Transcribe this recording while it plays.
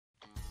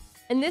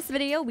In this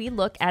video, we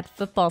look at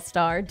football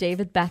star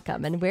David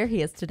Beckham and where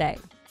he is today.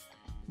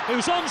 It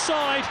was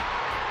onside.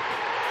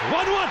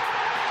 1-1.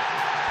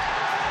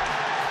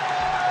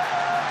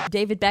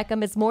 David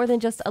Beckham is more than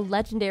just a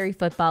legendary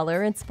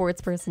footballer and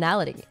sports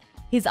personality.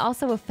 He's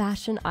also a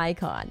fashion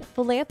icon,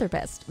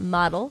 philanthropist,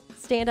 model,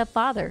 stand-up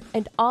father,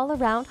 and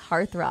all-around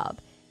heartthrob.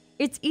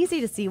 It's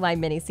easy to see why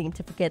many seem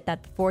to forget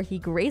that before he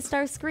graced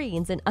our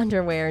screens in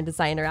underwear and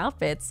designer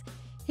outfits,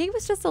 he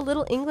was just a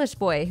little English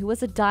boy who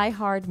was a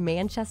die-hard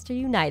Manchester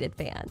United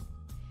fan.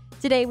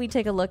 Today, we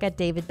take a look at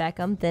David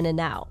Beckham then and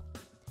now.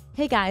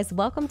 Hey guys,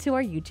 welcome to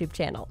our YouTube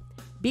channel.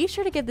 Be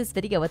sure to give this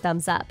video a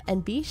thumbs up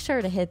and be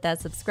sure to hit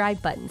that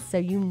subscribe button so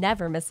you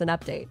never miss an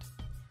update.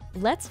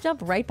 Let's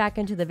jump right back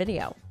into the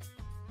video.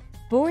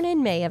 Born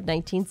in May of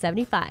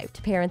 1975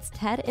 to parents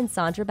Ted and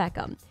Sandra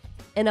Beckham,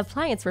 an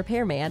appliance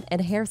repairman and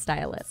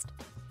hairstylist,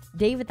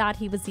 David thought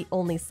he was the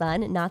only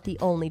son, not the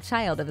only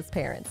child of his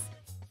parents.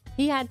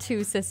 He had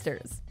two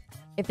sisters.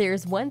 If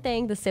there's one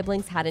thing the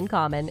siblings had in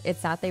common,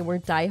 it's that they were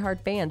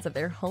die-hard fans of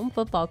their home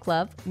football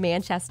club,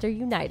 Manchester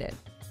United.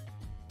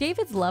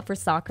 David's love for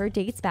soccer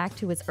dates back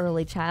to his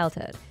early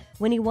childhood,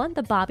 when he won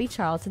the Bobby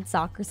Charlton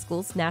Soccer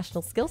School's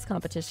National Skills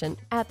Competition.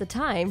 At the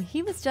time,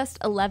 he was just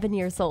 11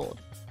 years old.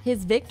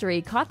 His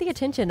victory caught the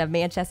attention of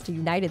Manchester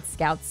United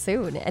scouts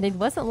soon, and it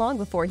wasn't long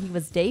before he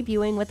was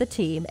debuting with the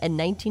team in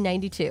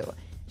 1992,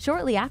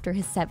 shortly after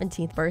his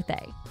 17th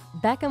birthday.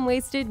 Beckham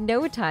wasted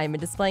no time in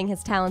displaying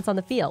his talents on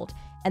the field,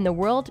 and the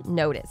world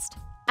noticed.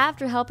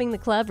 After helping the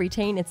club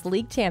retain its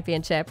league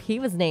championship, he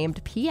was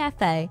named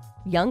PFA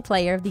Young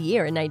Player of the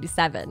Year in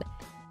 '97.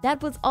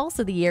 That was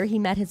also the year he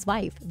met his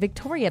wife,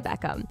 Victoria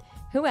Beckham,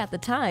 who at the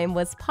time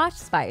was Posh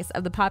Spice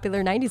of the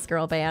popular 90s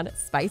girl band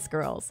Spice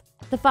Girls.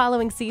 The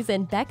following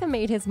season, Beckham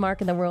made his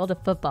mark in the world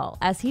of football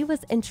as he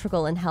was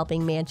integral in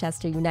helping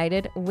Manchester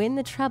United win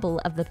the treble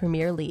of the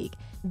Premier League,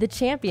 the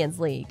Champions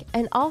League,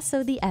 and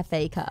also the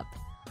FA Cup.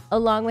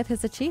 Along with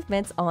his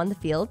achievements on the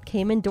field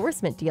came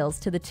endorsement deals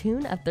to the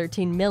tune of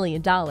 $13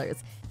 million,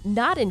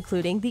 not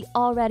including the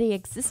already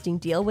existing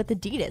deal with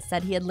Adidas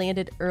that he had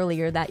landed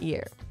earlier that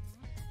year.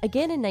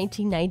 Again in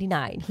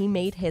 1999, he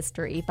made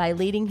history by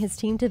leading his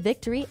team to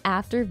victory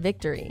after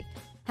victory.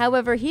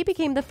 However, he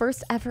became the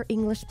first ever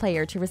English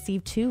player to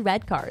receive 2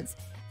 red cards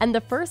and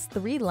the first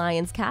 3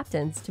 Lions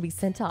captains to be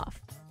sent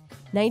off.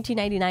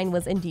 1999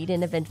 was indeed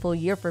an eventful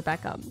year for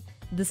Beckham.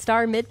 The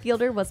star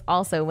midfielder was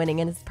also winning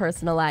in his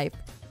personal life.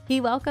 He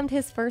welcomed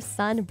his first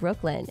son,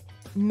 Brooklyn,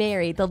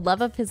 married the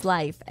love of his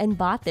life, and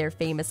bought their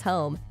famous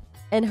home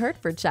in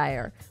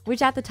Hertfordshire,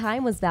 which at the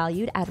time was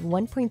valued at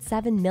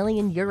 1.7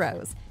 million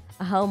euros.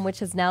 A home which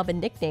has now been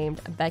nicknamed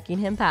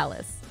Buckingham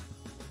Palace.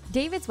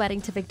 David's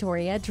wedding to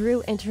Victoria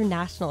drew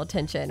international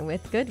attention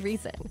with good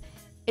reason.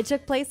 It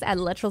took place at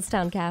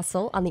Luttrellstown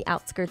Castle on the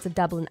outskirts of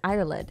Dublin,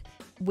 Ireland,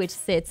 which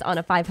sits on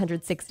a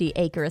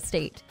 560-acre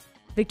estate.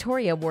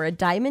 Victoria wore a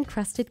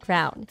diamond-crusted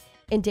crown,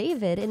 and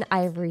David an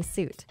ivory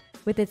suit.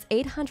 With its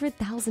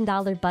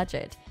 $800,000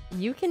 budget,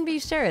 you can be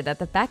sure that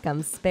the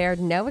Beckhams spared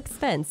no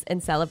expense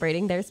in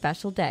celebrating their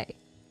special day.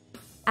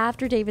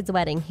 After David's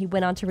wedding, he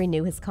went on to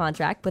renew his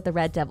contract with the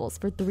Red Devils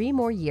for 3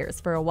 more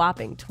years for a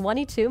whopping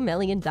 $22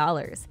 million.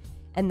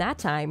 And that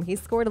time, he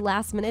scored a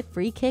last-minute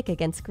free kick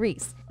against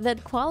Greece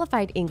that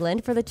qualified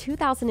England for the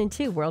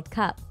 2002 World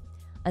Cup.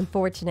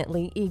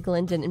 Unfortunately,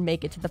 England didn't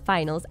make it to the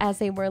finals as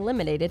they were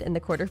eliminated in the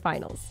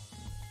quarterfinals.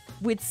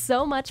 With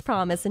so much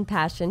promise and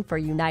passion for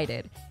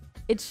United,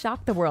 it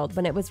shocked the world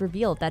when it was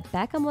revealed that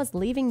Beckham was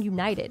leaving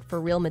United for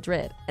Real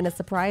Madrid in a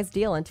surprise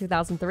deal in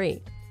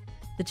 2003.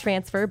 The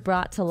transfer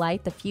brought to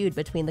light the feud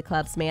between the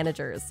club's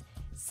managers,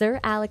 Sir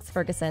Alex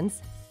Ferguson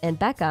and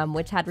Beckham,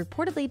 which had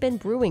reportedly been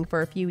brewing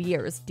for a few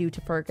years due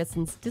to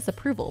Ferguson's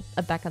disapproval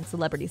of Beckham's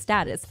celebrity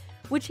status,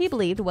 which he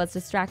believed was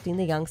distracting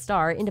the young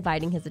star and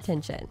dividing his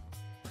attention.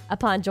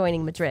 Upon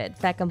joining Madrid,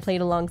 Beckham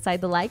played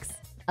alongside the likes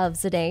of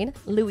Zidane,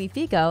 Luis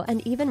Figo,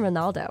 and even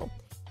Ronaldo.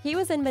 He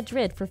was in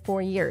Madrid for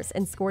 4 years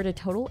and scored a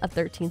total of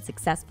 13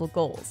 successful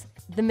goals.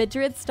 The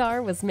Madrid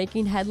star was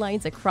making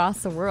headlines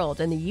across the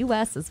world and the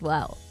US as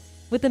well,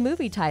 with the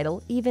movie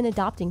title even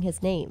adopting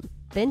his name,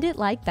 Bend It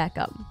Like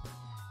Beckham.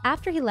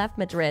 After he left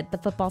Madrid, the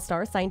football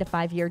star signed a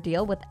 5-year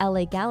deal with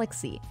LA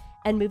Galaxy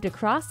and moved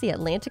across the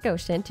Atlantic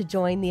Ocean to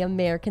join the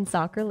American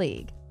Soccer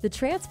League. The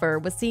transfer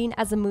was seen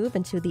as a move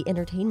into the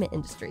entertainment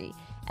industry,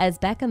 as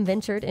Beckham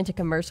ventured into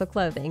commercial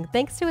clothing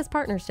thanks to his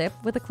partnership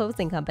with the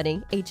clothing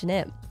company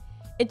H&M.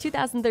 In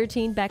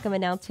 2013, Beckham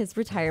announced his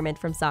retirement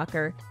from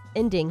soccer,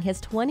 ending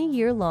his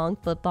 20-year-long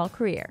football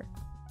career.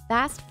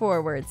 Fast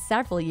forward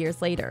several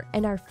years later,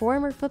 and our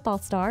former football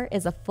star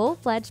is a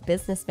full-fledged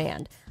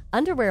businessman,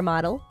 underwear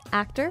model,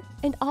 actor,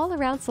 and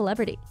all-around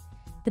celebrity.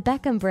 The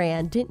Beckham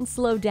brand didn't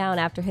slow down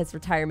after his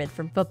retirement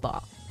from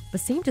football,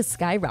 but seemed to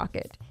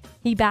skyrocket.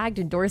 He bagged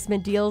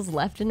endorsement deals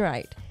left and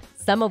right,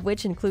 some of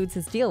which includes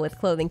his deal with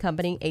clothing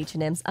company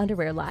H&M's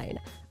underwear line,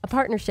 a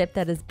partnership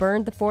that has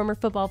burned the former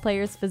football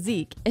player's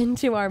physique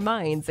into our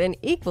minds and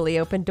equally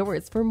opened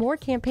doors for more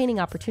campaigning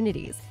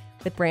opportunities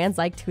with brands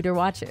like Tudor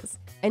watches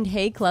and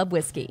Hey Club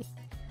whiskey.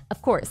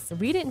 Of course,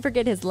 we didn't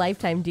forget his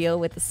lifetime deal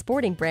with the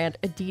sporting brand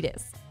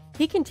Adidas.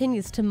 He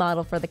continues to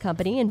model for the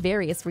company in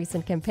various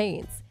recent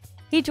campaigns.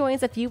 He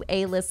joins a few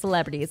A-list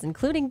celebrities,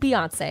 including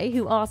Beyoncé,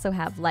 who also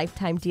have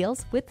lifetime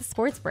deals with the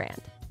sports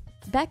brand.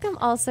 Beckham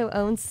also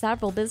owns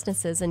several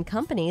businesses and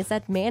companies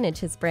that manage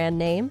his brand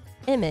name,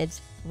 image,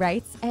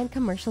 rights, and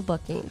commercial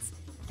bookings.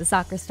 The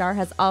soccer star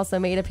has also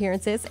made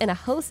appearances in a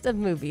host of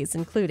movies,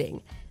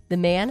 including The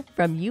Man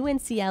from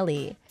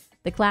UNCLE,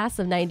 The Class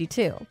of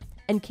 '92,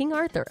 and King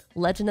Arthur,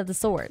 Legend of the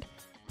Sword,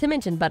 to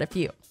mention but a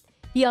few.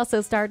 He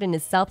also starred in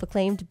his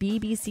self-acclaimed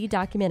BBC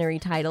documentary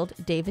titled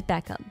David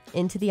Beckham,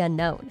 Into the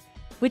Unknown,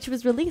 which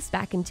was released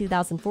back in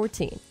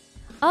 2014.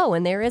 Oh,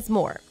 and there is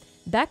more.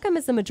 Beckham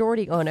is the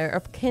majority owner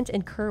of Kent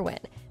 & Kerwin,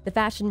 the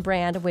fashion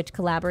brand which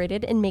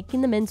collaborated in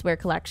making the menswear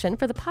collection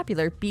for the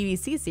popular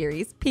BBC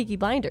series Peaky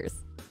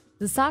Blinders.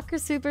 The soccer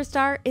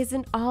superstar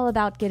isn't all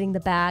about getting the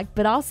bag,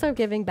 but also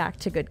giving back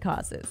to good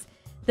causes.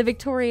 The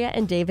Victoria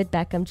and David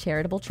Beckham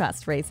Charitable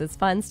Trust raises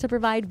funds to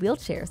provide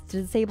wheelchairs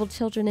to disabled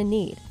children in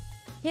need.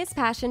 His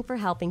passion for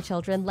helping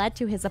children led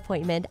to his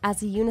appointment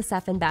as a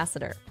UNICEF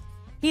ambassador.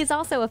 He is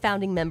also a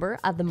founding member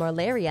of the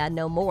Malaria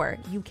No More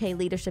UK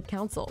Leadership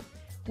Council,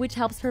 which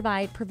helps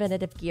provide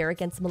preventative gear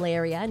against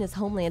malaria in his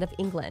homeland of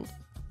England.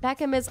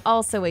 Beckham is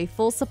also a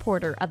full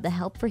supporter of the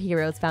Help for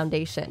Heroes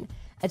Foundation,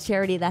 a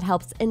charity that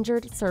helps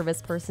injured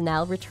service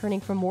personnel returning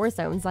from war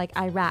zones like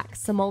Iraq,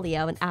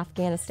 Somalia, and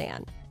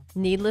Afghanistan.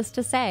 Needless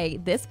to say,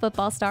 this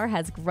football star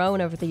has grown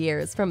over the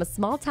years from a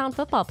small-town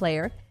football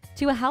player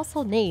to a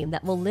household name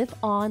that will live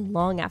on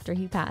long after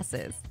he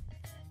passes.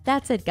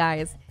 That's it,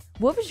 guys.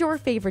 What was your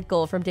favorite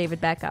goal from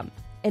David Beckham?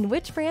 And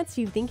which brands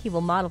do you think he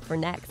will model for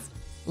next?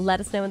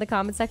 Let us know in the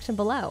comment section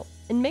below.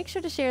 And make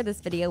sure to share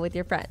this video with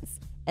your friends.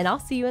 And I'll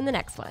see you in the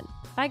next one.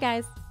 Bye,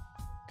 guys.